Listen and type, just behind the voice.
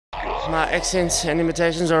my accents and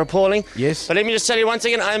imitations are appalling. Yes. But let me just tell you once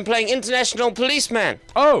again, I'm playing international policeman.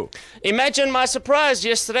 Oh. Imagine my surprise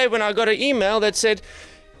yesterday when I got an email that said,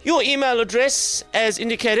 your email address, as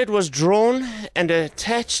indicated, was drawn and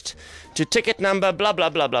attached to ticket number blah, blah,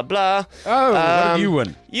 blah, blah, blah. Oh, what did you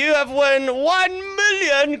win? You have won 1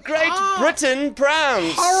 million Great Britain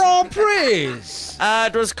pounds. Hurrah, praise!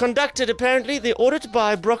 It was conducted, apparently, the audit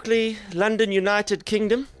by Brockley, London, United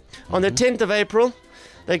Kingdom. On the 10th of April,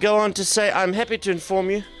 they go on to say, I'm happy to inform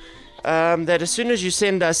you that as soon as you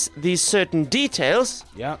send us these certain details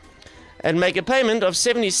and make a payment of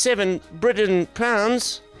 77 Britain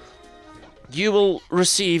pounds, you will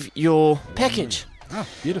receive your package. Oh,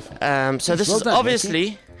 beautiful. So this is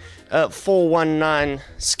obviously a 419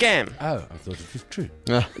 scam. Oh, I thought it was true.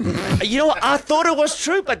 You know what? I thought it was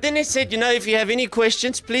true, but then they said, if you have any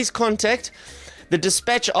questions, please contact the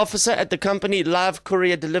dispatch officer at the company Live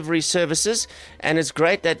Courier Delivery Services. And it's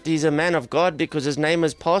great that he's a man of God because his name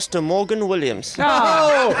is Pastor Morgan Williams.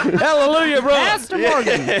 Oh, hallelujah, bro. Pastor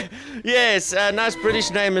Morgan. Yes, nice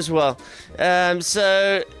British name as well.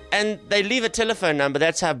 And they leave a telephone number.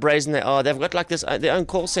 That's how brazen they are. They've got like this their own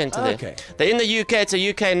call center there. Okay. They're in the UK. It's a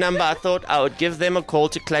UK number. I thought I would give them a call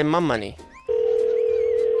to claim my money.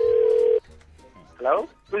 Hello?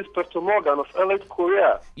 This is Pastor Morgan of Elite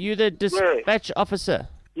Korea. You the dispatch officer?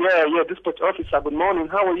 Yeah, dispatch officer. Good morning.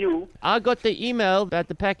 How are you? I got the email about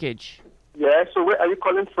the package. Yeah, so where are you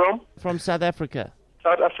calling from? From South Africa.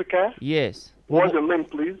 South Africa? Yes. What's your name,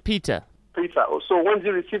 please? Peter. Peter. Oh, so when did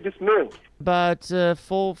you receive this mail? About 4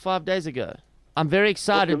 or 5 days ago. I'm very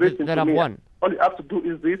excited that I've won. All you have to do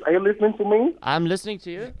is this. Are you listening to me? I'm listening to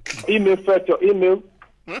you. Email first. Your email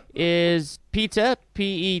is Peter,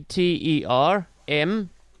 Peter, M,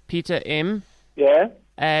 Peter M. Yeah.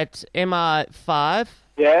 At mi5.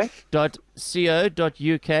 Yeah.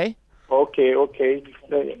 .co.uk. Okay.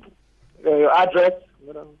 Your address.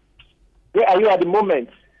 Where are you at the moment?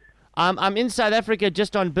 I'm in South Africa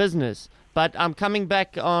just on business, but I'm coming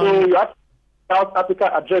back on... So you have South Africa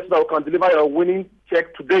address that we can deliver your winning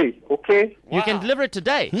check today, okay? You can deliver it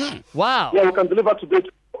today? Wow. Yeah, we can deliver today,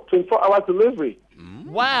 24 hours delivery.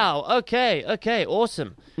 Wow, okay,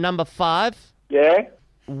 awesome. Number 5. Yeah.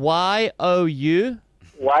 Y-O-U.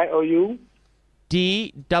 Y-O-U.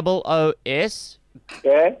 D-O-O-S.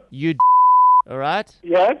 Yeah. You all right?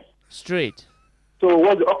 Yes. So Street.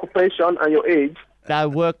 what's your occupation and your age? I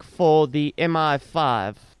work for the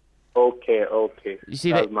MI5. Okay. You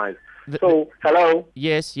see that's that? nice. So, hello?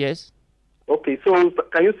 Yes. Okay, so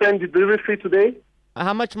can you send the delivery fee today?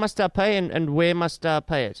 How much must I pay and where must I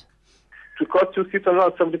pay it? To cost you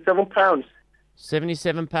 £677.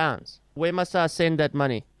 £77. Where must I send that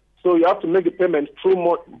money? So you have to make the payment through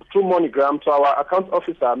MoneyGram to our account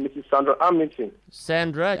officer, Mrs. Sandra Amington.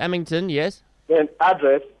 Sandra Amington, yes. Then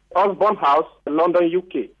address, Osborne House, London,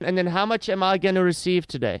 UK. And then how much am I going to receive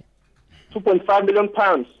today? £2.5 million.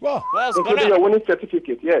 Wow. Including your winning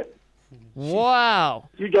certificate, yes. Wow.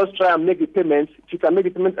 You just try and make the payment. If you can make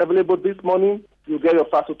the payment available this morning, you'll get your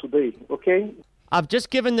parcel today, okay? I've just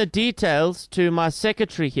given the details to my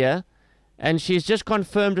secretary here, and she's just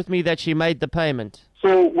confirmed with me that she made the payment.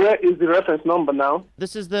 So where is the reference number now?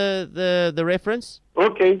 This is the reference.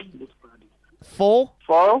 Okay.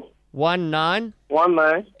 419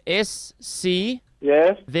 SC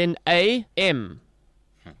Yes. then AM.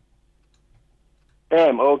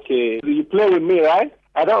 Okay. You play with me, right?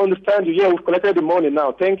 I don't understand you. Yeah, we've collected the money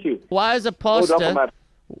now. Thank you. Why is a pastor...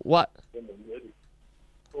 What?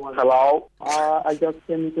 Hello? I just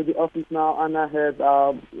came into the office now and I heard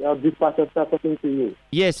this pastor talking to you.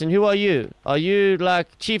 Yes, and who are you? Are you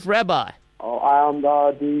like Chief Rabbi? I am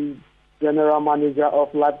the General Manager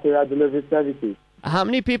of Live Courier Delivery Services. How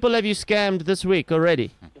many people have you scammed this week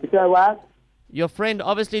already? You said what? Your friend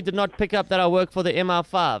obviously did not pick up that I work for the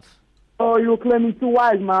MI5. Oh, you're claiming too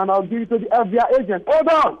wise, man. I'll give it to the FBI agent. Hold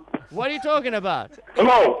on! What are you talking about?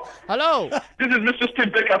 Hello? Hello? This is Mr.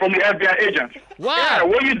 Steve Baker from the FBI agent. Wow. Yeah,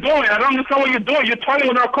 what are you doing? I don't understand what you're doing. You're toying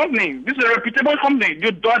with our company. This is a reputable company.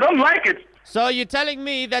 I don't like it. So you're telling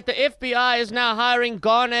me that the FBI is now hiring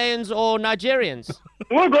Ghanaians or Nigerians?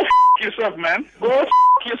 Well, go yourself, man. Go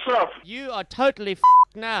yourself. You are totally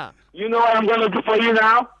now. You know what I'm going to do for you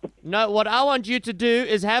now? No, what I want you to do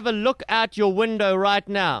is have a look out your window right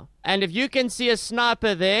now. And if you can see a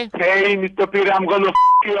sniper there... Hey, Mr. Peter, I'm going to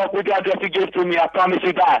you up with the address you gave to me. I promise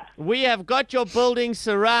you that. We have got your building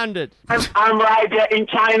surrounded. I'm right there in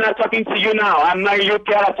China talking to you now. I'm not your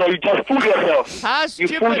character. You just fool yourself. How You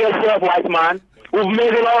stupid... fool yourself, white man. We've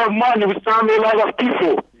made a lot of money. We've found a lot of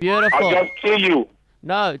people. Beautiful. I'll just kill you.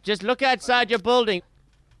 No, just look outside your building.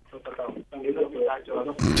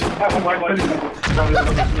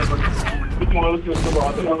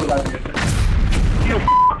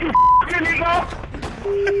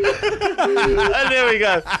 And there we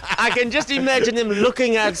go. I can just imagine him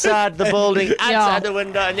looking outside the building, outside the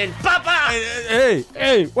window, and then Papa!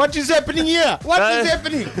 Hey, what is happening here? What is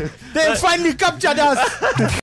happening? They finally captured us.